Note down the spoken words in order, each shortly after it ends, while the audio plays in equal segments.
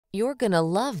You're gonna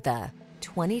love the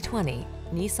 2020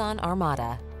 Nissan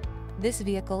Armada. This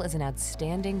vehicle is an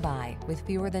outstanding buy with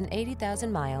fewer than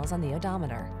 80,000 miles on the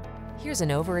odometer. Here's an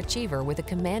overachiever with a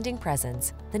commanding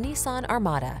presence, the Nissan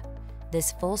Armada.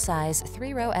 This full-size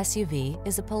three-row SUV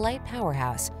is a polite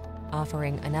powerhouse,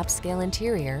 offering an upscale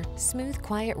interior, smooth,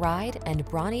 quiet ride, and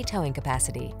brawny towing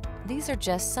capacity. These are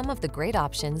just some of the great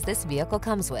options this vehicle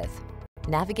comes with: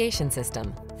 navigation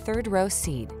system, third-row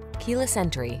seat, keyless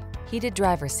entry, heated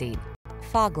driver's seat,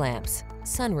 fog lamps,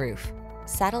 sunroof,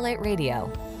 satellite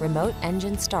radio, remote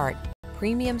engine start,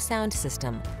 premium sound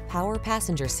system, power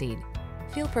passenger seat.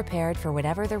 Feel prepared for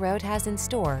whatever the road has in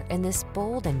store in this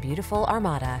bold and beautiful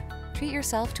Armada. Treat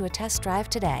yourself to a test drive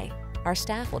today. Our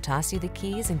staff will toss you the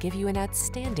keys and give you an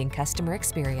outstanding customer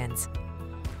experience.